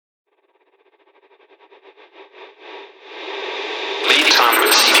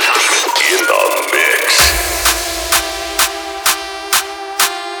in the mix.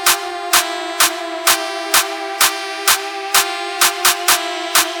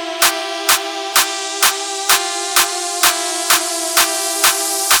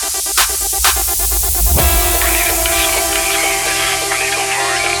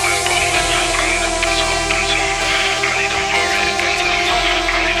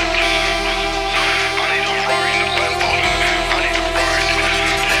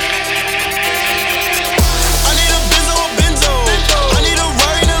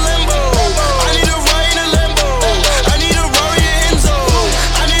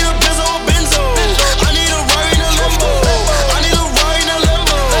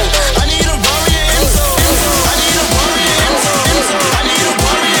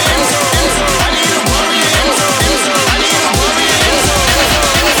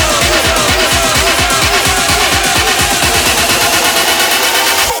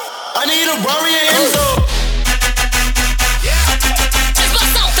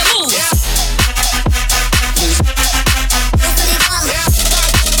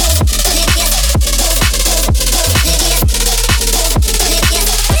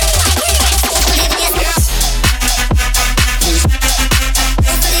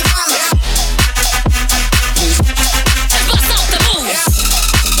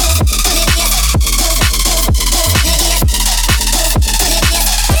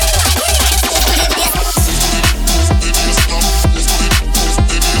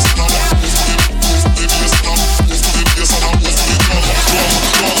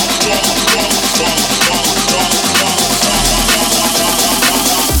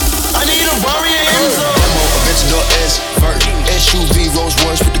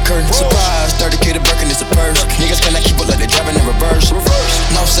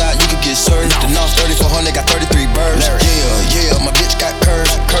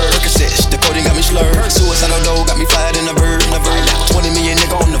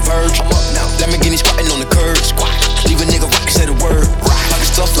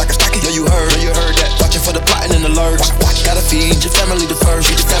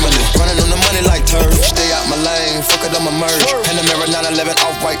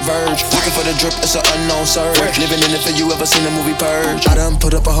 Living in it for you ever seen the movie Purge? I done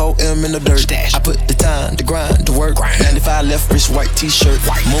put up a whole M in the dirt. I put the time, the grind, to work. 95 left wrist, white t-shirt.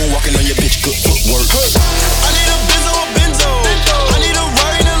 Moonwalking on your bitch, good footwork. I need a benzo, a benzo. I need a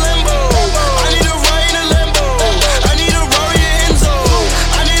ride in a Lambo. I need a ride in a Lambo. I need a Rari in Enzo.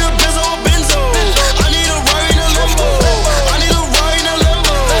 I need a benzo, a benzo. I need a ride in a Lambo. I need a ride in a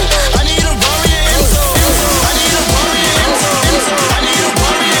Lambo. I need a Rari in Enzo. I need a Rari in Enzo. I need a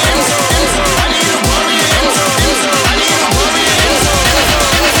Rari in Enzo. I need a Rari in Enzo.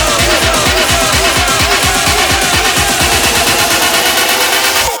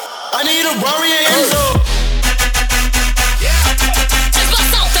 I need a Rari and Enzo. Just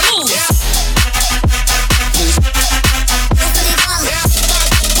bust out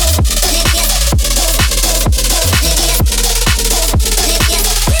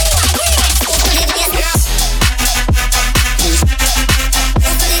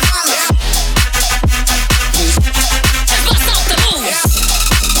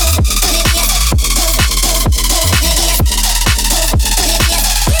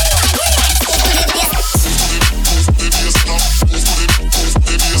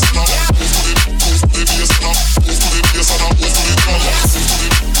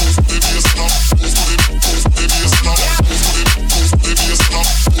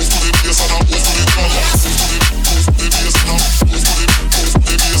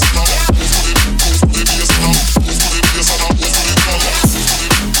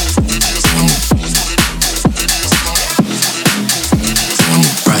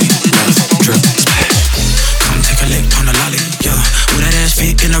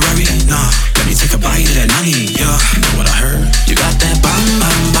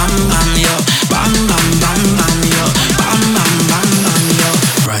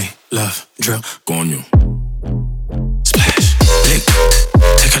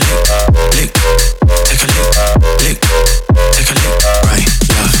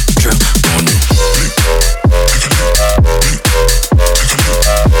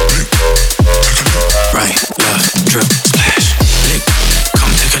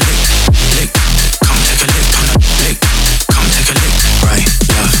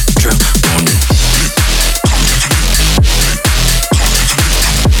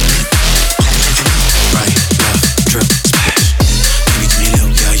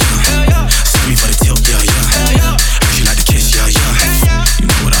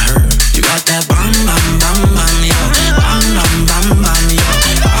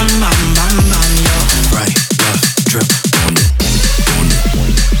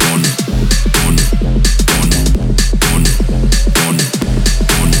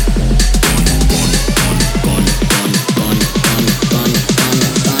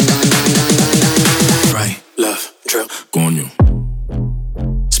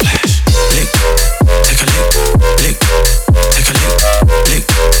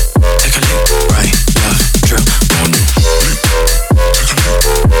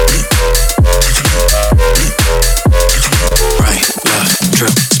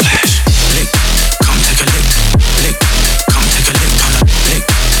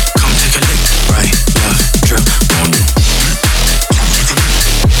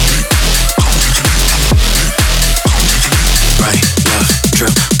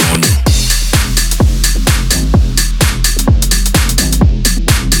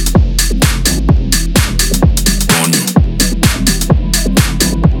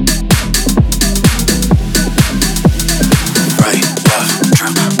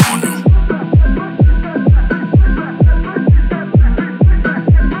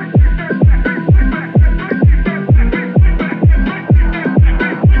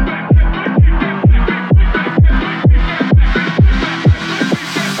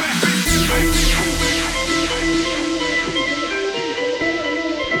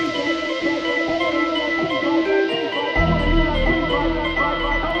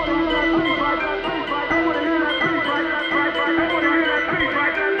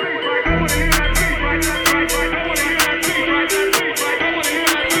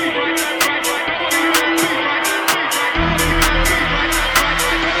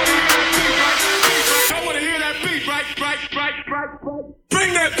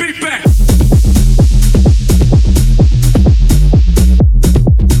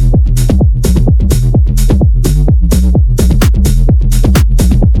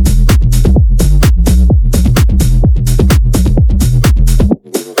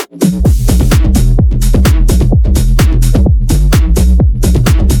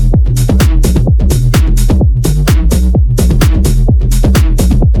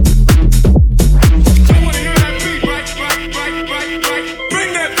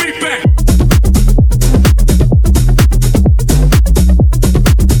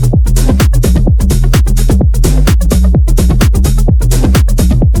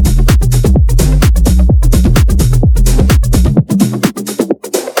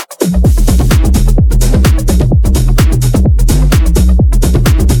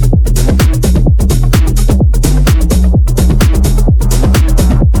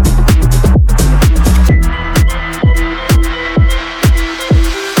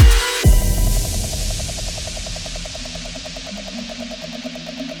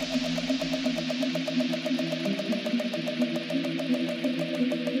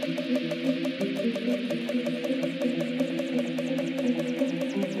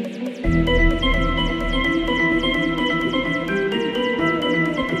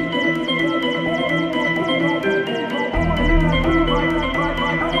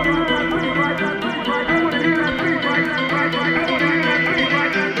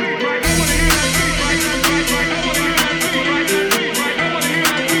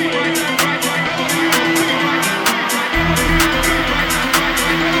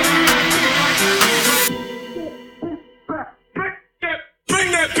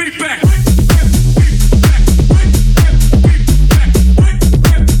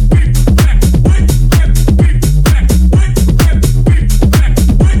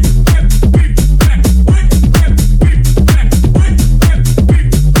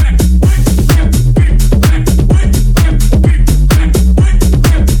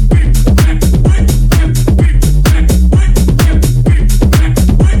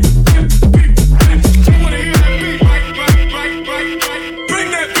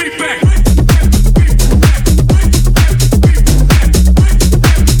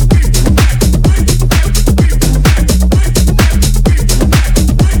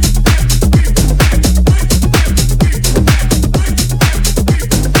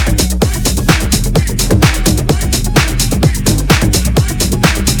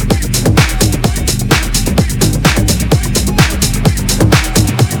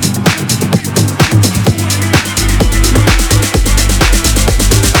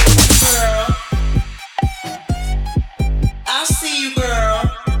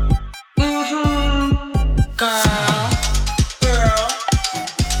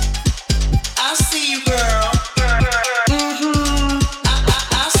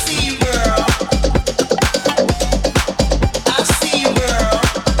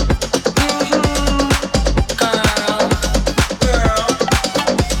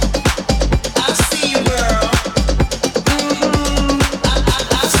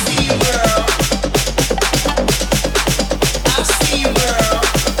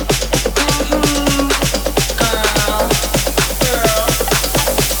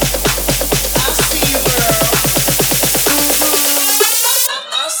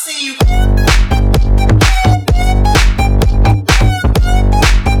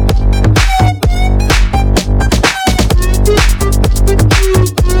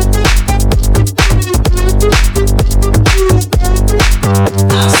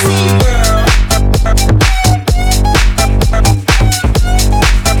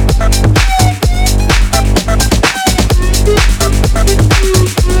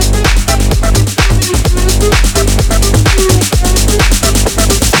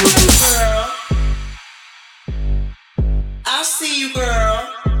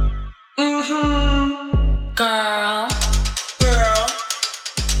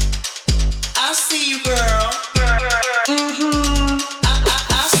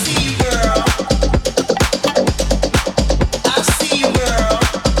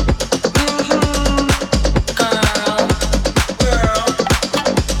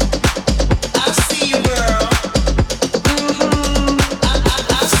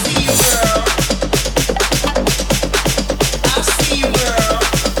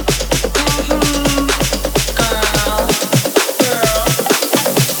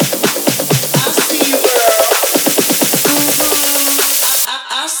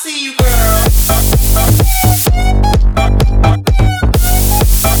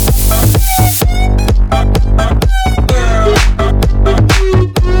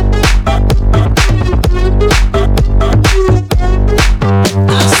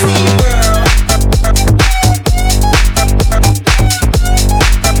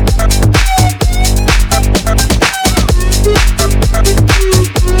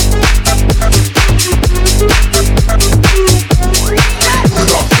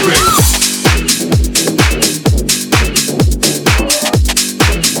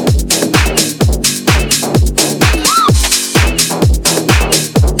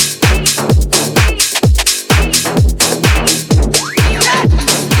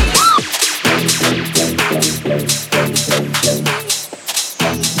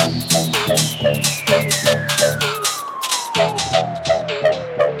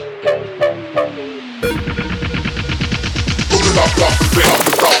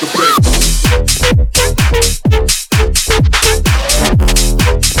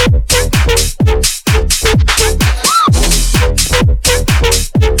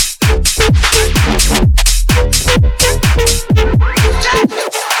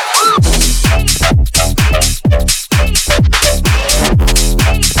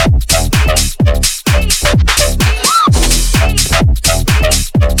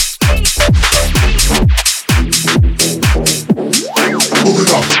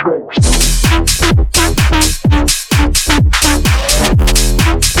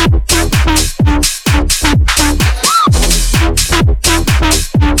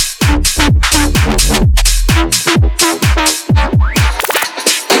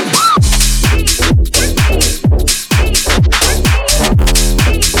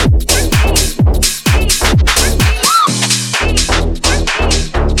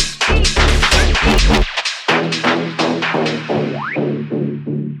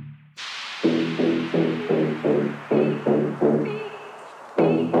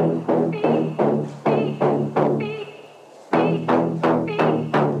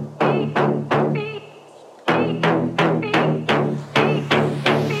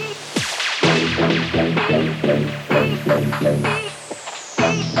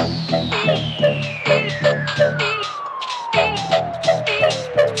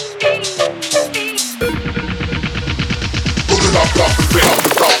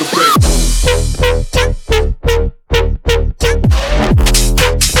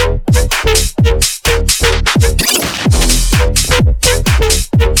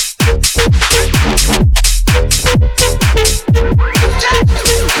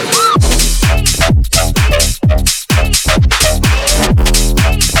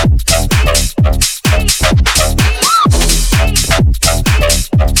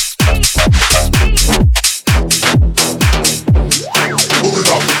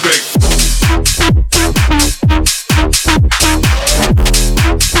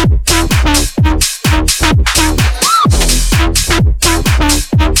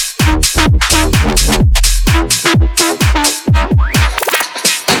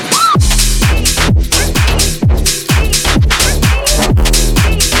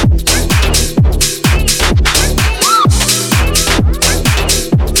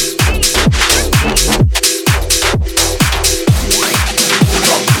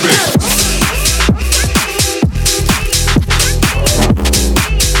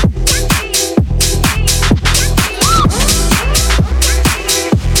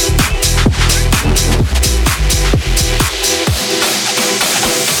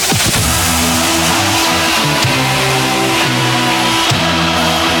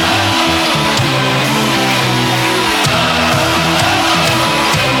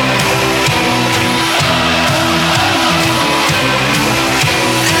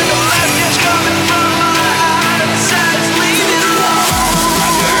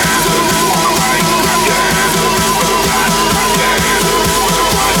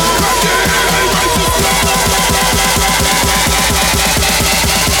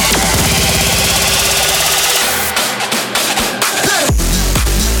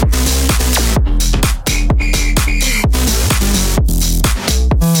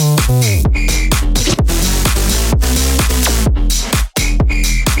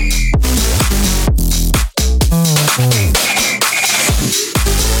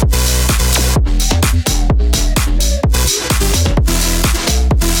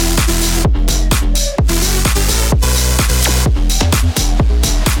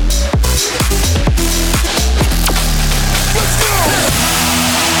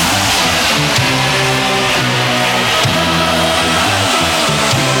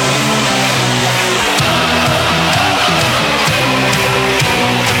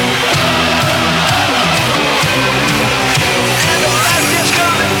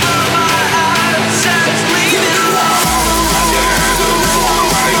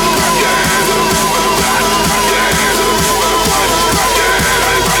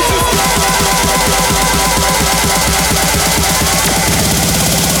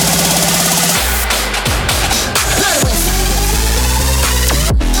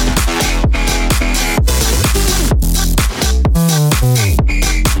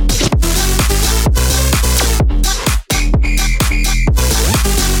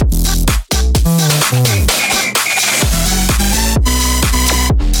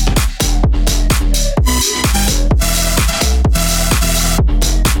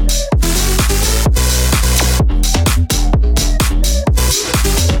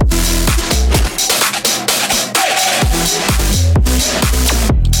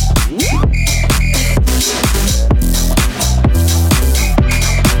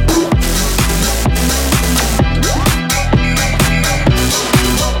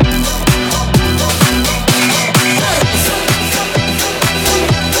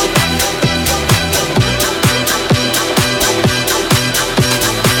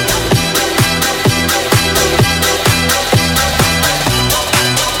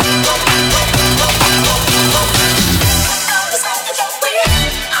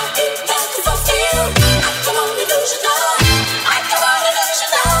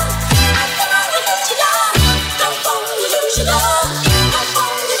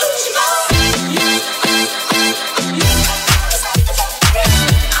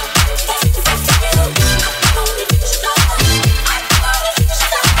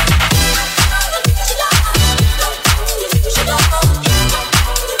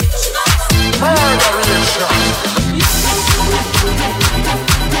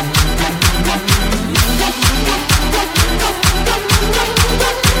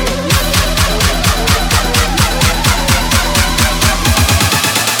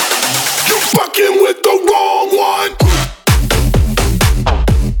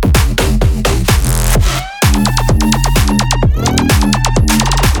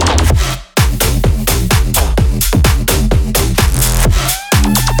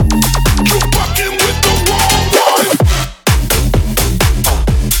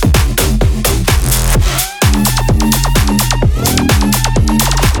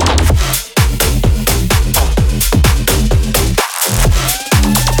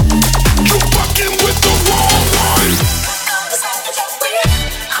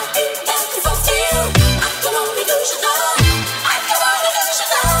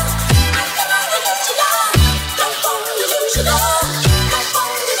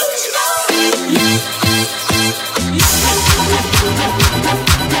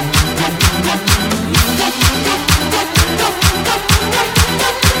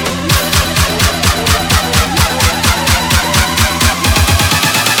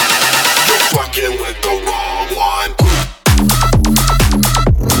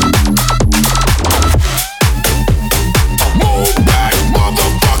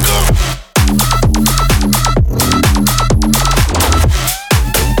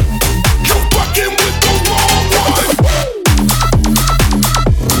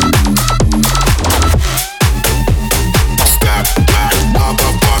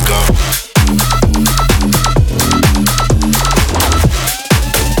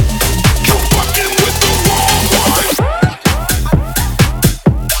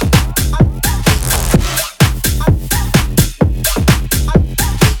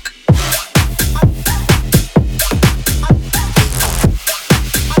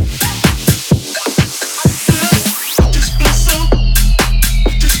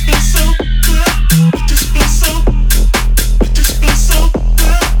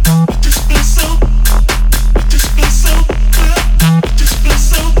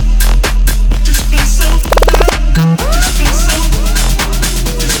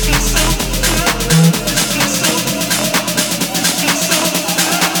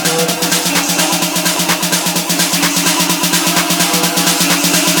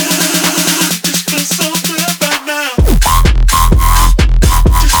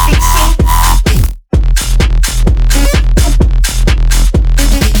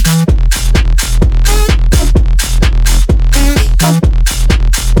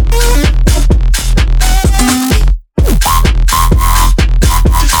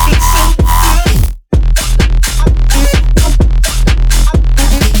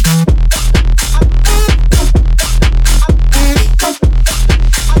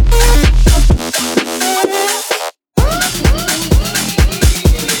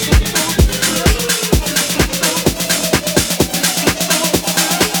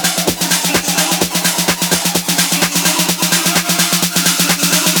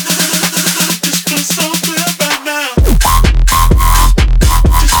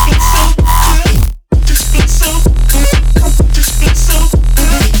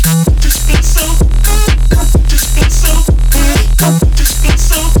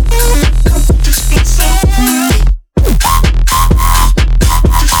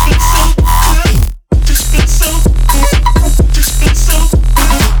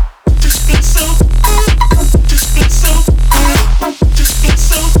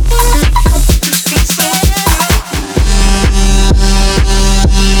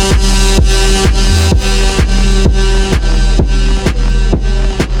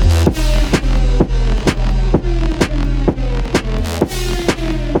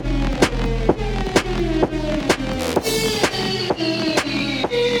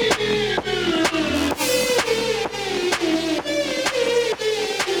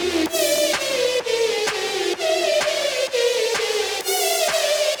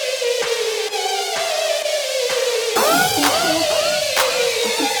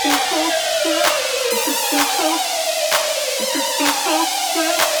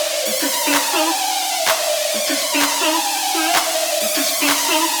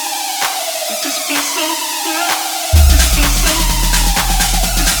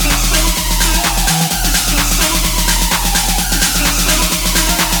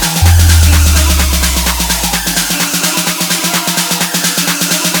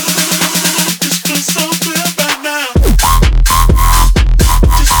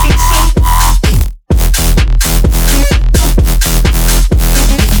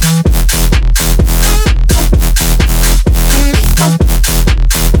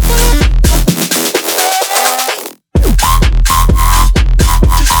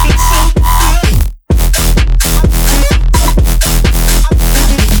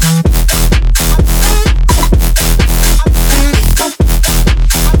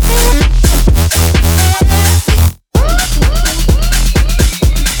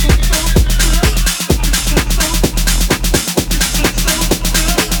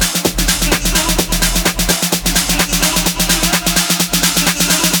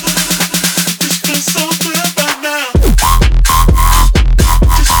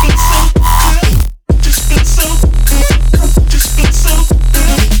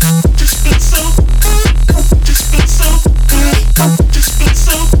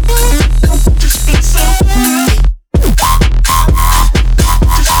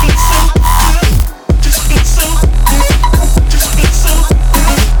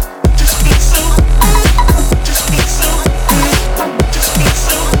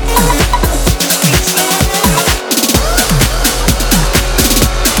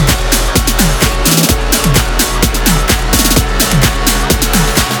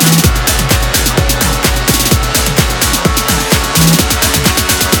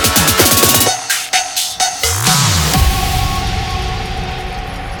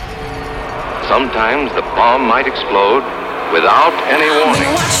Sometimes the bomb might explode without any warning.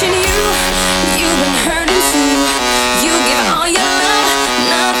 Been watching you, you've been hurting too. You give all your love,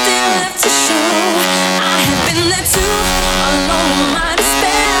 nothing left to show. I have been there too, alone in my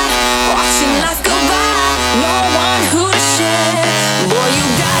despair, watching life go by, no one who to share. Boy, you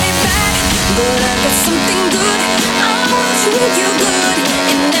got it back, but I got something good. I will treat you good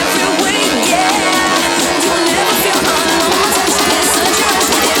in every way, yeah. You'll never feel alone, touch this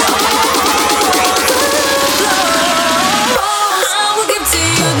adrenaline. I will give to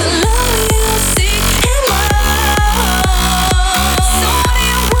you the love you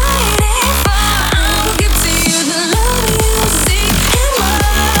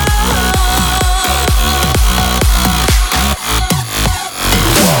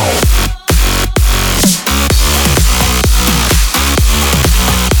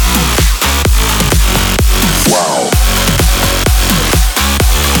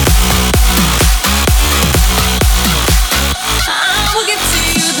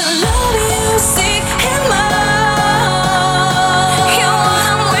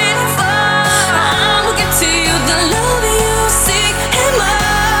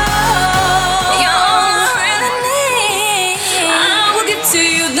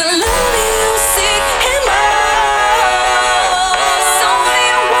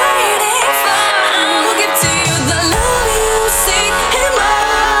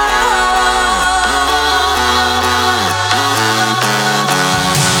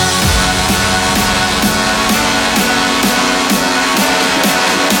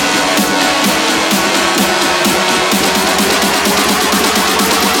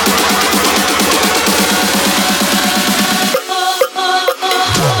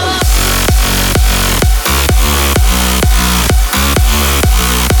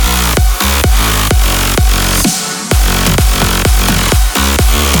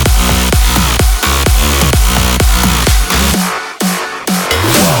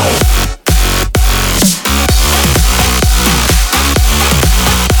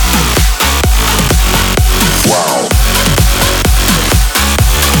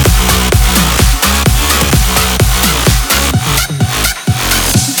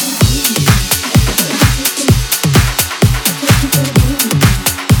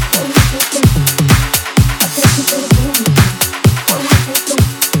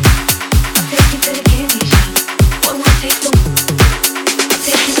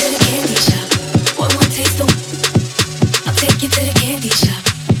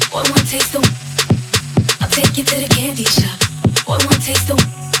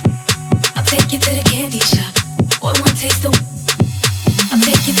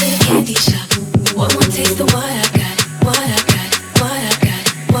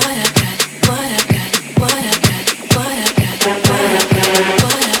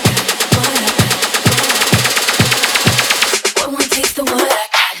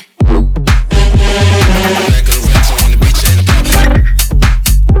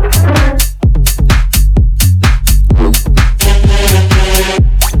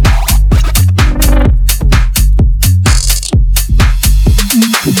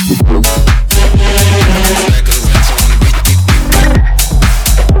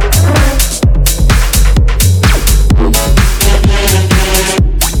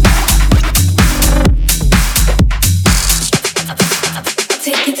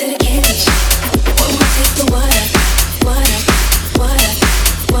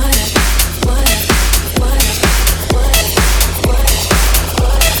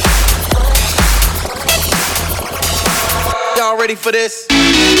ready for this?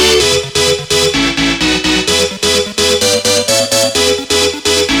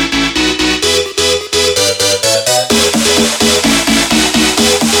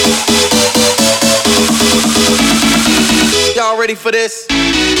 Y'all ready for this?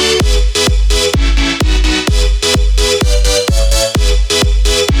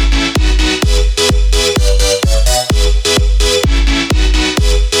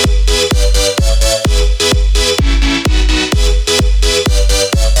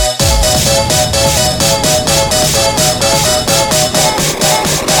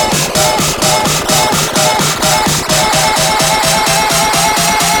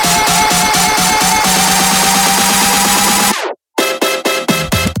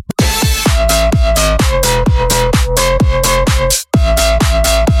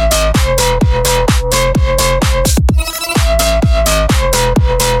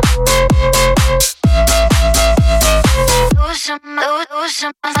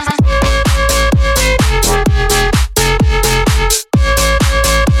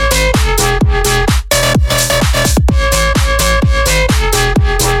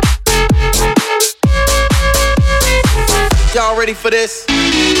 Y'all ready for this?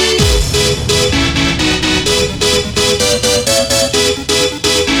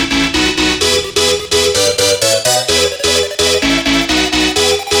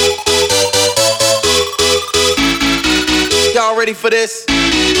 Y'all ready for this?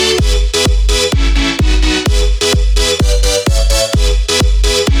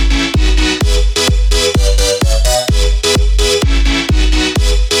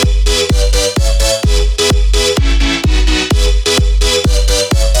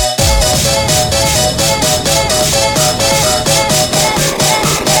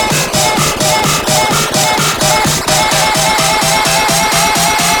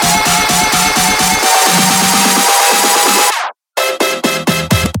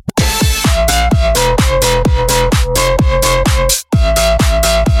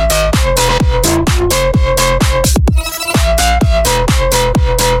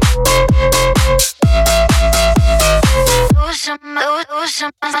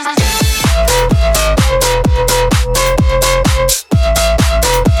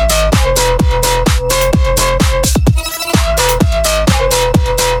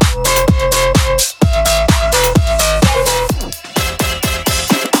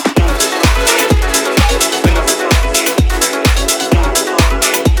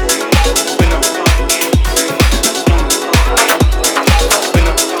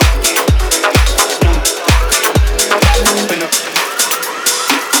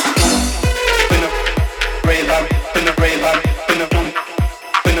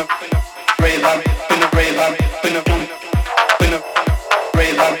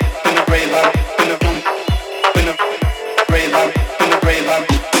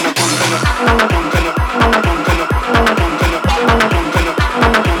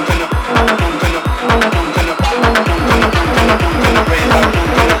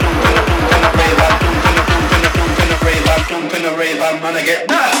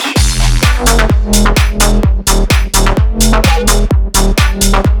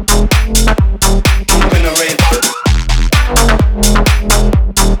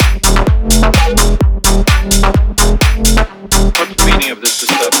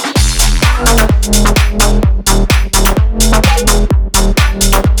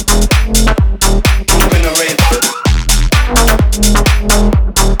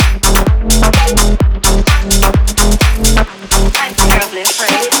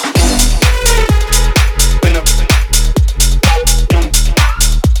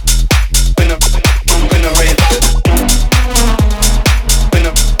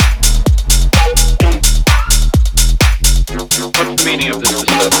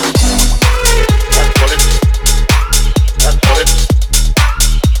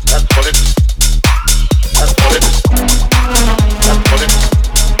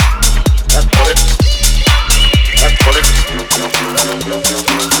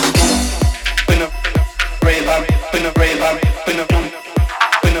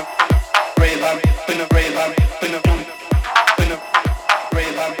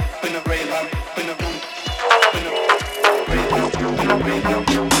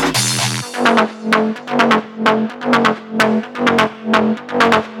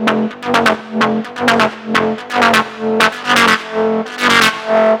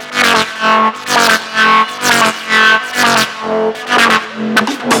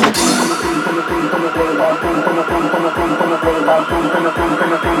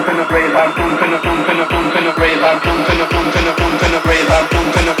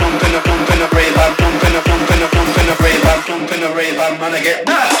 gonna get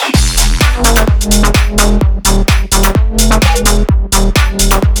Dutch.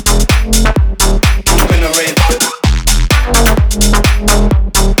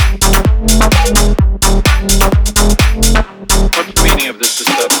 What's the meaning of this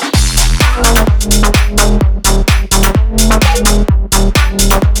disturbance?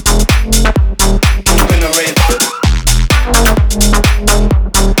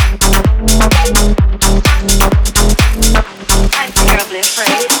 I'm terribly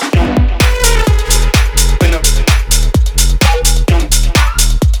afraid.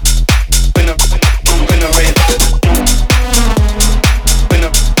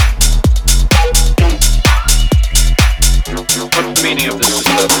 What's the meaning of this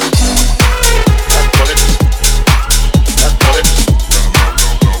disturbance?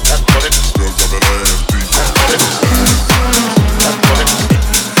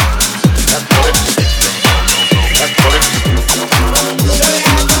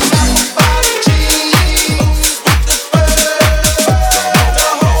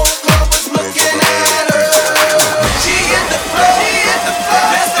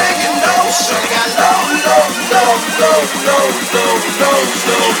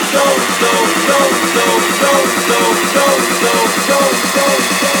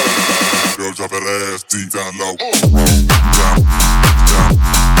 Girl, drop that ass deep down low.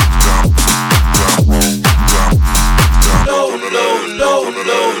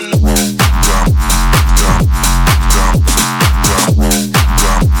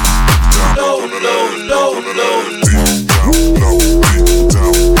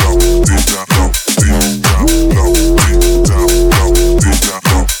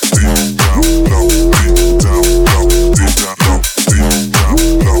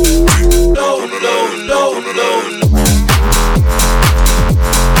 No.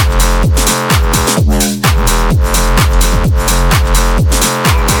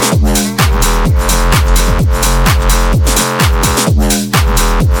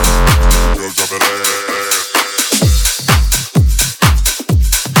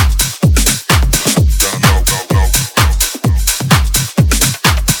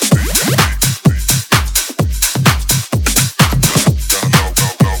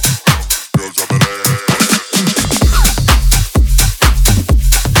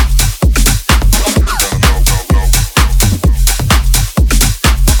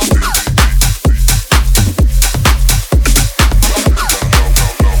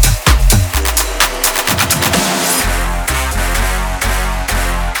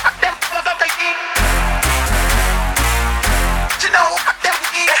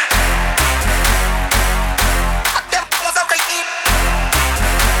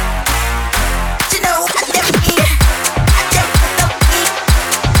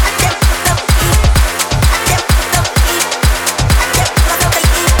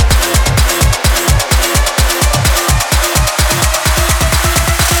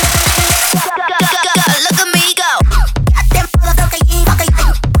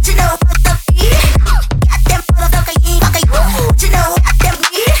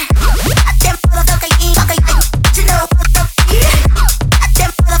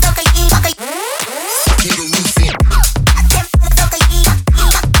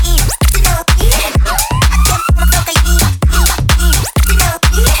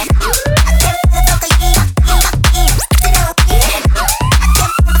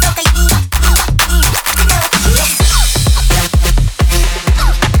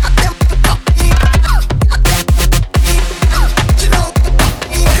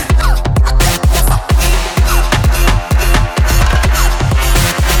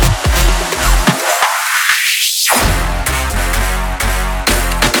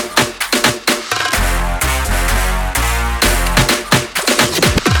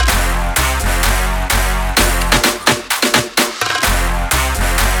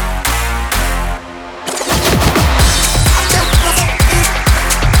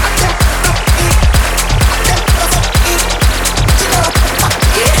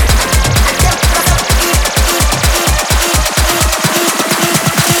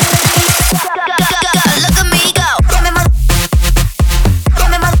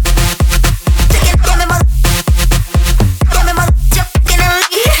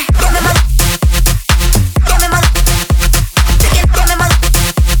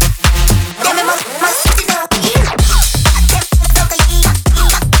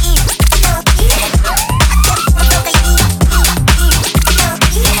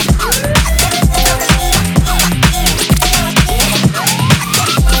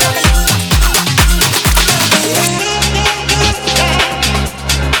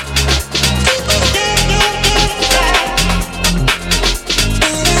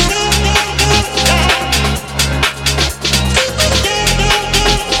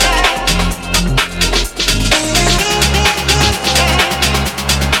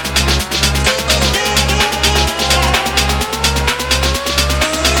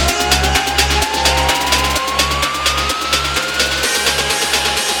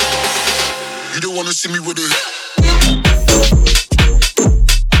 don't wanna see me with it.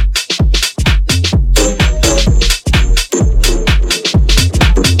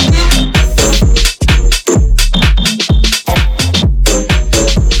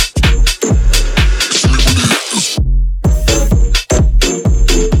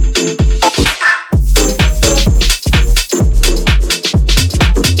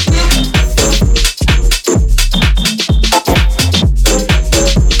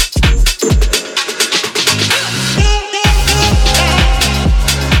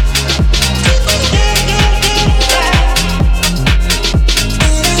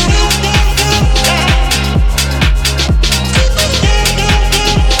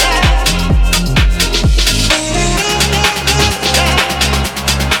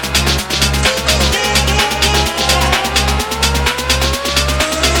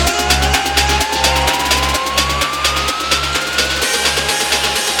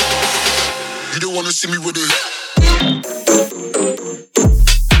 See me with it.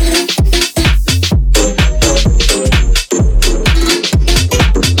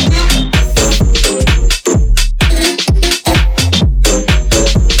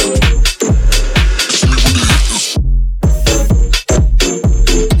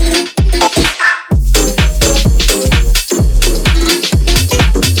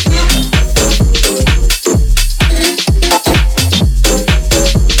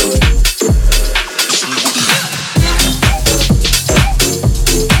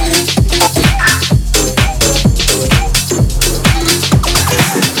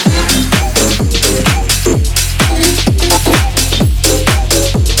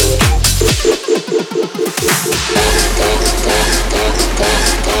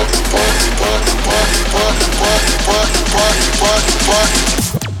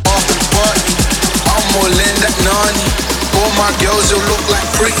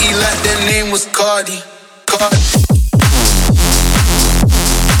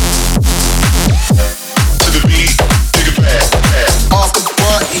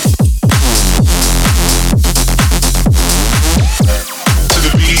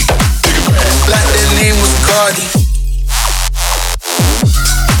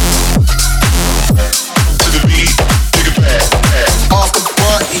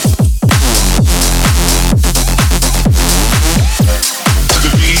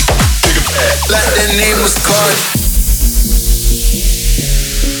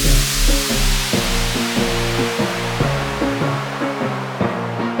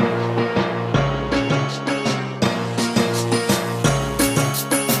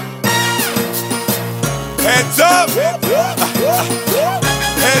 Heads up!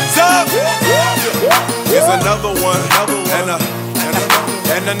 Heads up! Here's another one,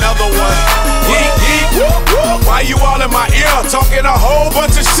 and another one. Geek, geek. Why you all in my ear? Talking a whole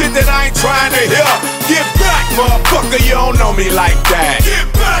bunch of shit that I ain't trying to hear. Get back, motherfucker, you don't know me like that.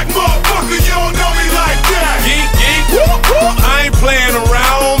 Get back, motherfucker, you don't know me like that. Geek, geek. I ain't playing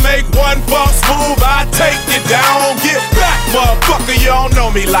around. Make one false move, I take you down. Get back, motherfucker, you don't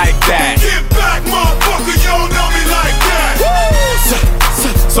know me like that. Get back, motherfucker, you don't know me like that.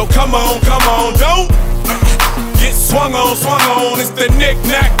 So come on, don't get swung on. It's the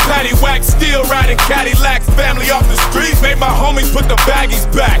knick-knack, paddywhack, still riding Cadillacs. Family off the streets, made my homies put the baggies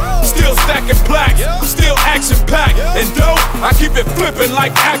back. Still stacking plaques, still action-packed. And dope, I keep it flipping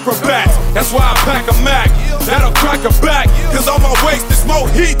like acrobats. That's why I pack a Mac, that'll crack a back. Cause on my waist is more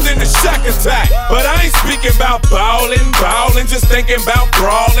heat than the Shack Attack. But I ain't speaking about ballin', just thinking about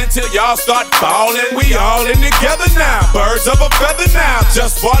brawling till y'all start ballin'. We all in together now, birds of a feather now.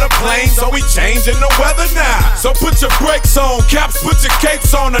 Just bought a plane, so we changing the weather now. So put your brakes on, caps, put your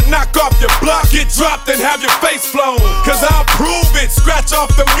capes on, and knock off your block. Get dropped and have your face flown. Cause I'll prove it, scratch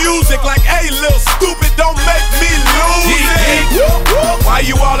off the music like, hey, little stupid, don't make me lose it. Why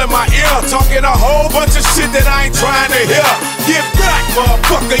you all in my ear? Talking a whole bunch of shit that I ain't trying to hear. Get back,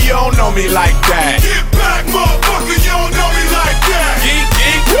 motherfucker, you don't know me like that. Get back, motherfucker, you don't know me like that. Geek,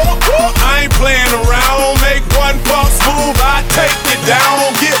 geek. I ain't playing around. Make one false move, I take you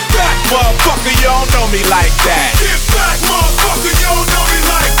down. Get back, motherfucker, you don't know me like that. Get back, motherfucker, you don't know me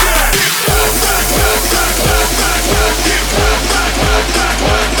like that.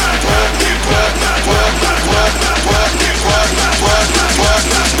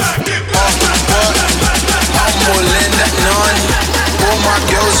 I'm more than that nani. All my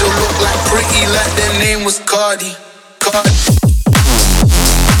girls who look like pretty, like their name was Cardi.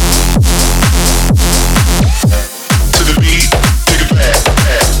 To the beat, take it back.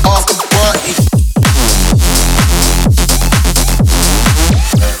 After party.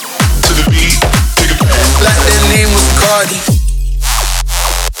 To the beat, take it back. Like their name was Cardi.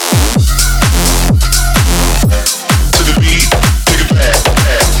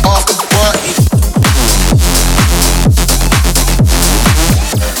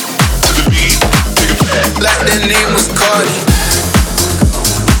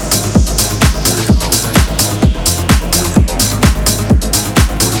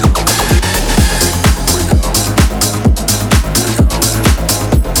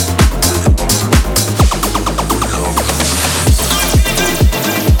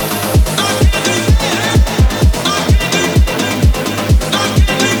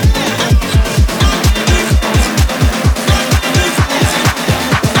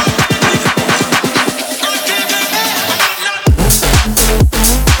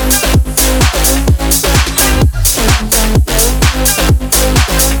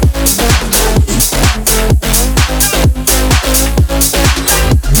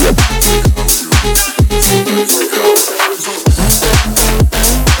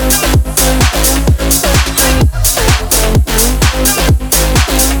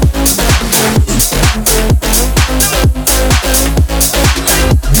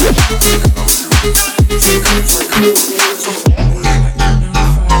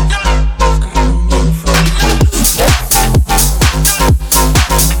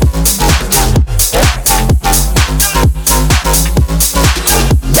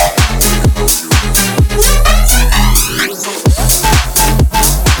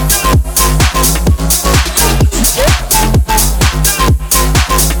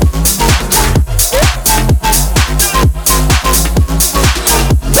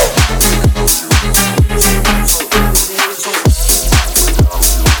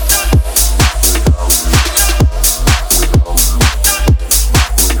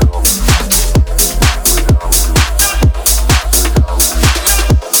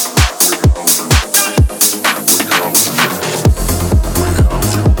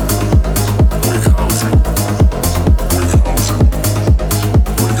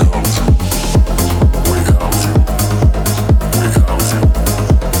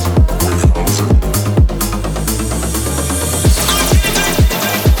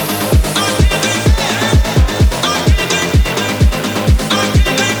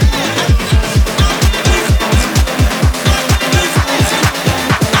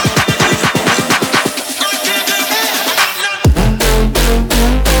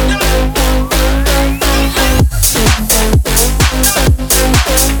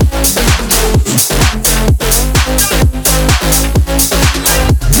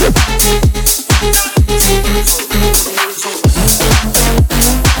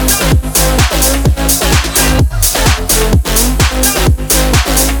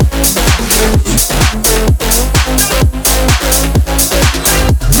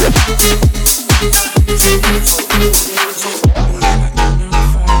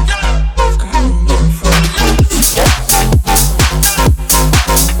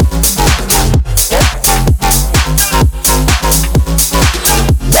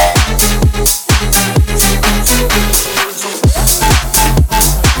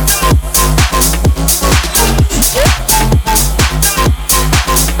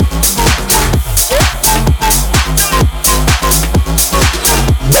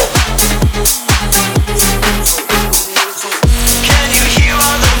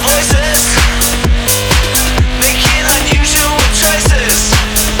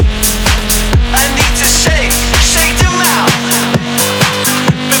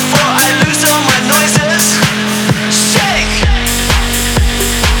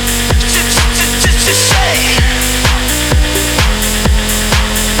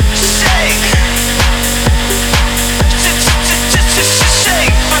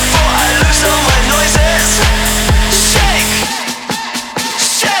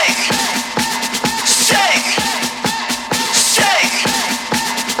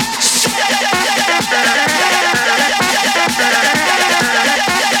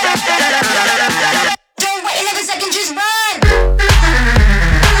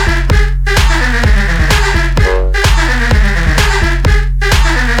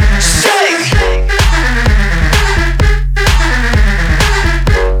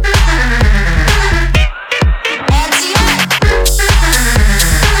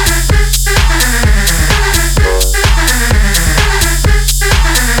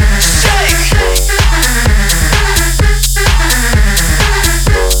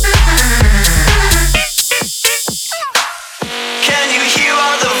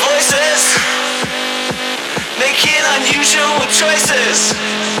 choices.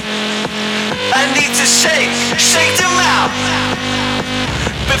 I need to shake them out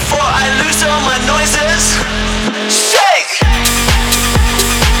before I lose all my noises. Shake!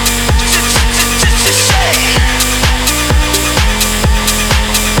 Shake!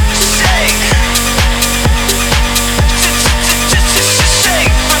 Shake!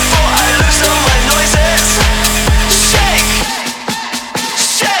 Shake before I lose all my noises. Shake!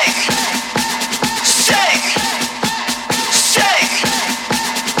 Shake! Shake! Shake!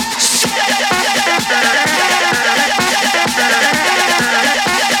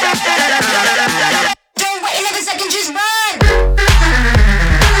 Don't wait another second, just run!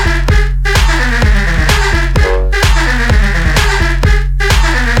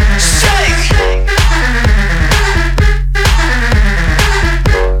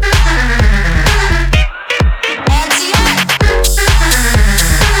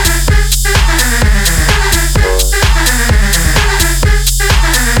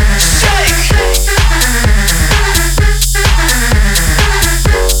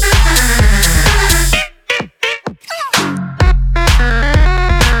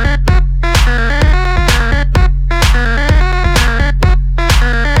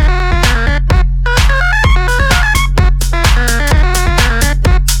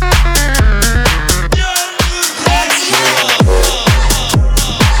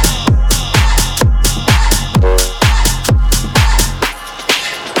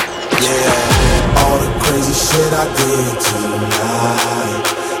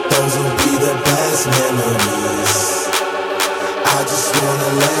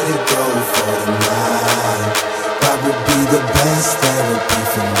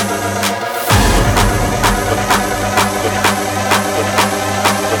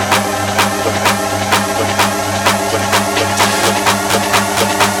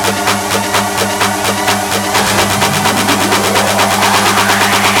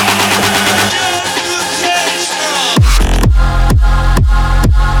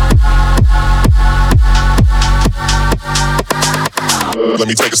 Let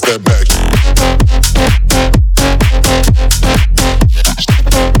me take a step back.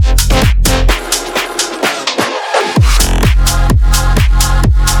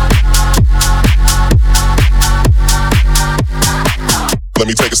 Let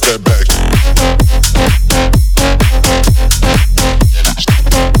me take a step back.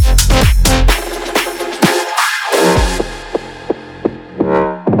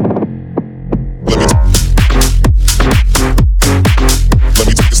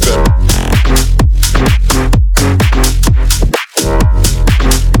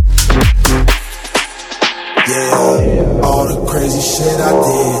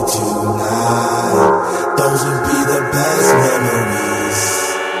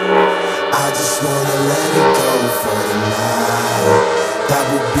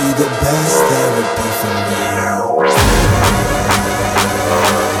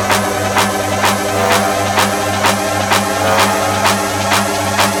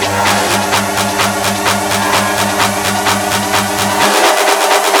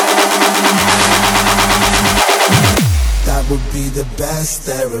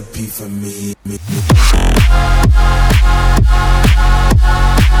 Therapy for me.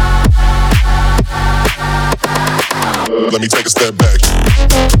 Let me take a step back.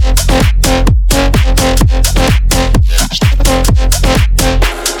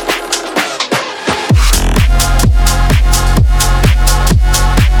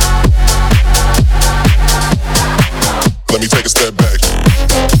 Let me take a step back.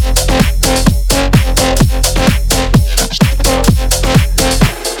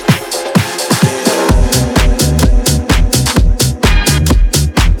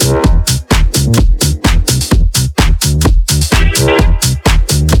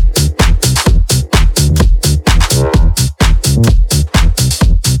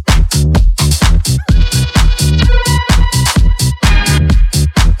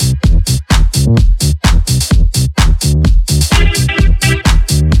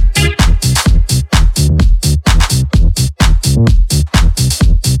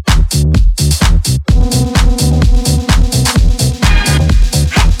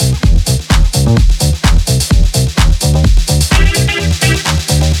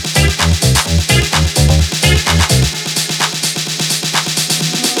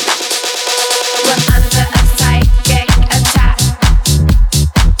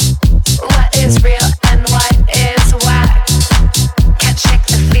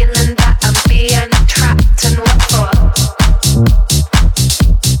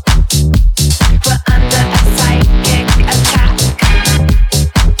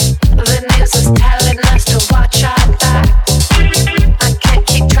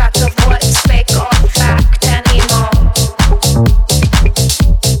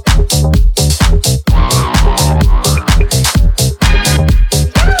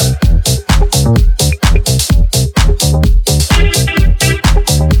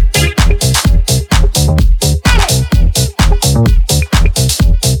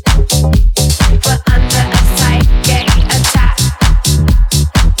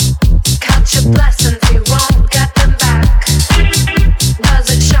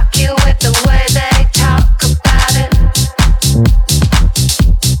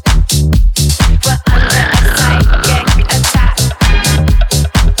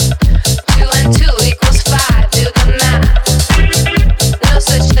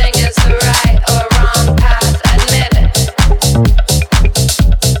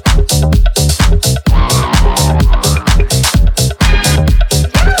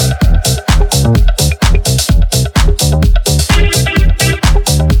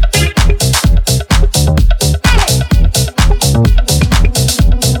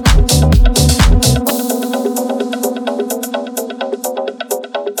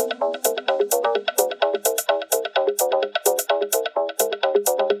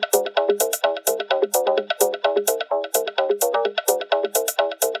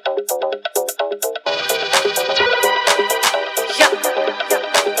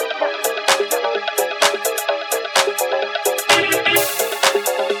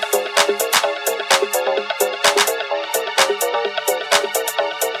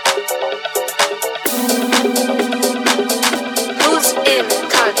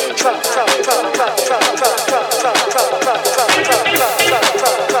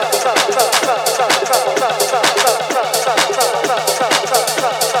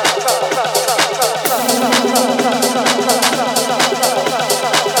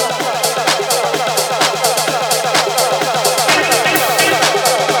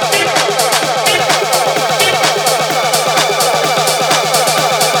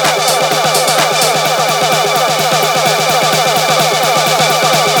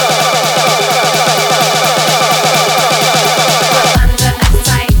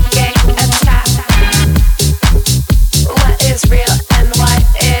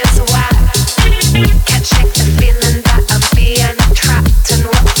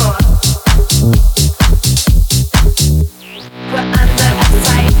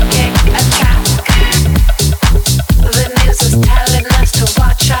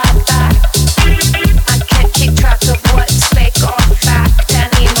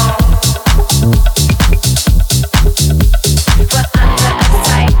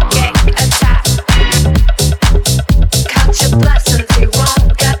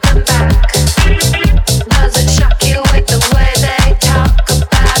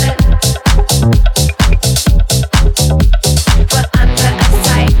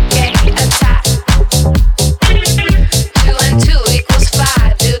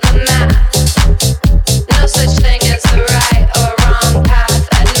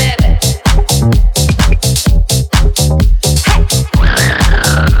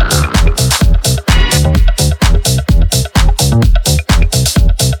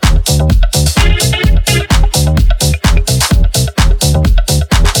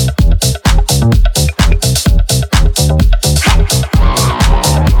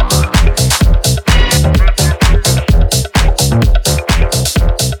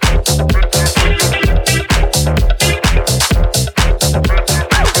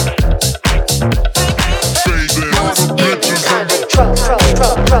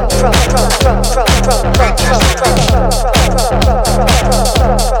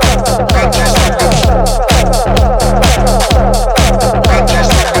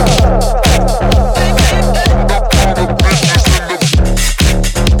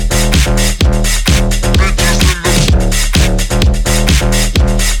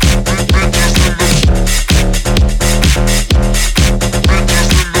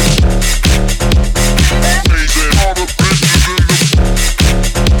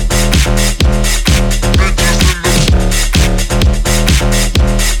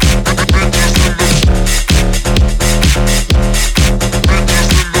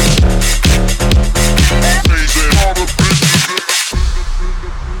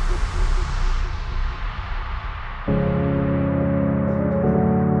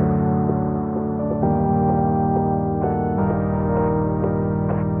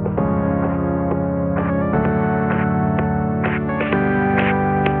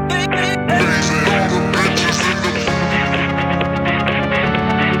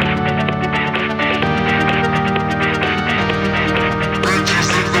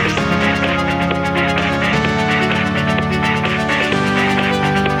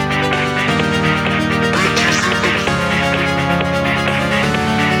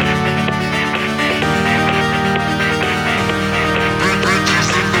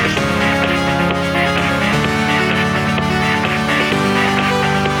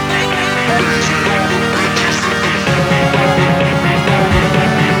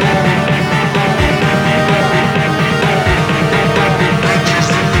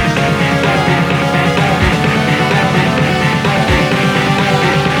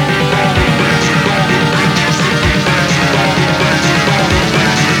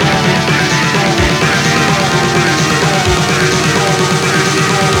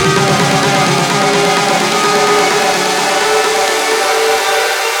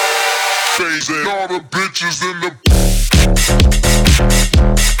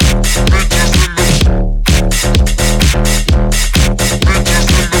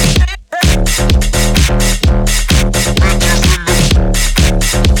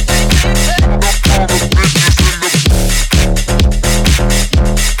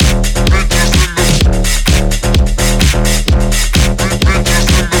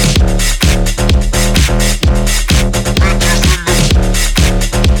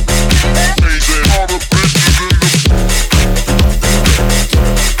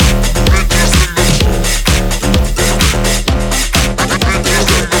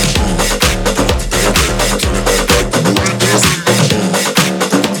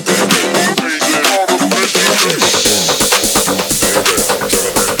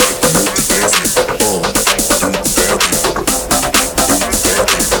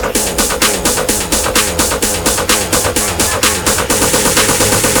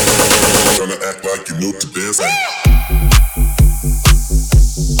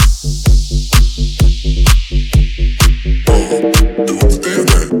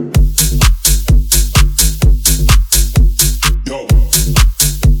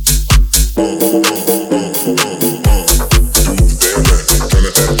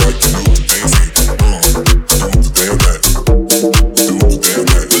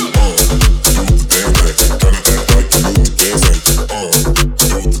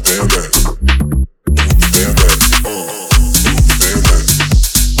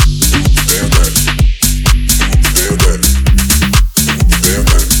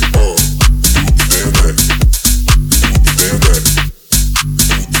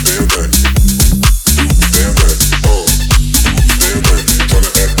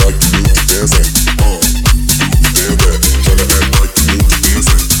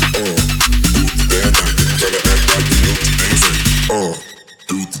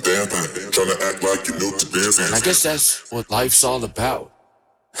 And I guess that's what life's all about.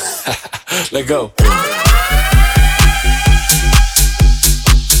 Let go.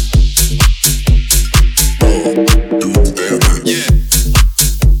 Yeah.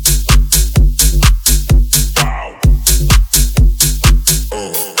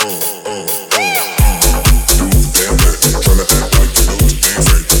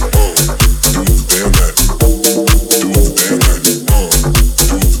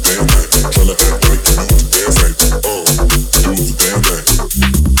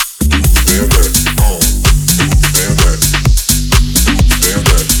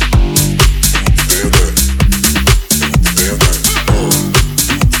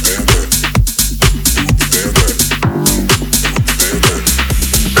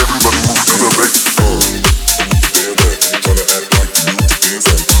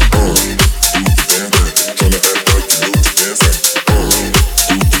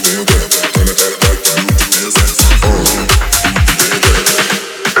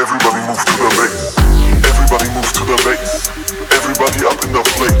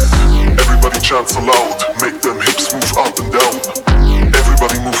 chants aloud, make them hips move up and down.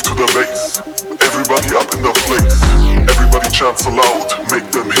 Everybody move to the bass, everybody up in the place. Everybody chants aloud, make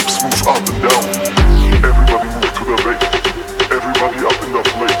them hips move up and down. Everybody move to the bass, everybody up in the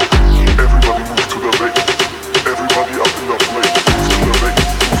place. Everybody move to the bass, everybody up in the place. Move to the bass,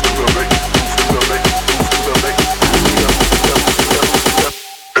 move to the bass, move to the bass, move to the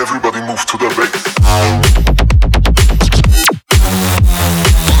bass. Everybody move to the bass.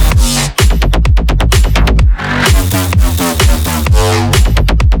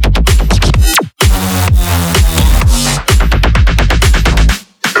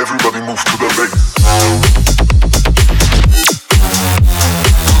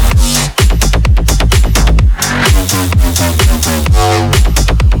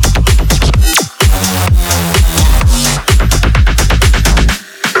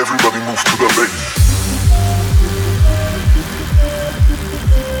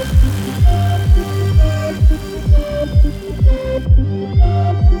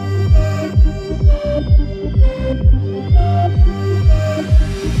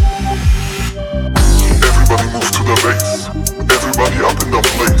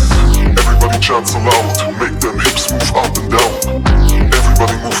 Chants aloud, make them hips move up and down.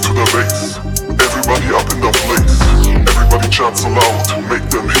 Everybody move to the bass, everybody up in the place. Everybody chants aloud, make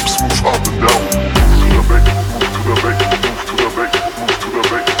them hips move up and down. Move to the bass, move to the bass, move to the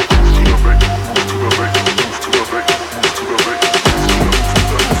bass, move to the bass, move to the bass, move to the bass, move to the bass, move to the bass.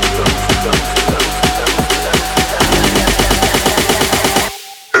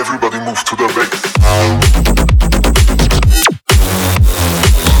 Everybody move to the bass.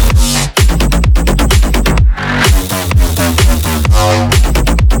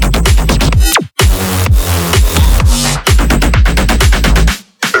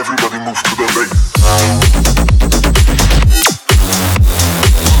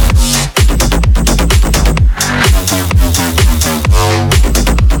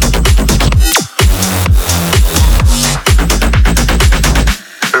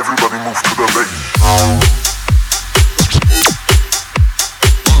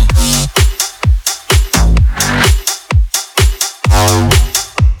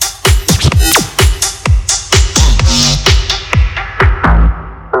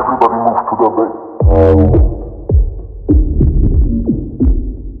 Everybody move to the bass.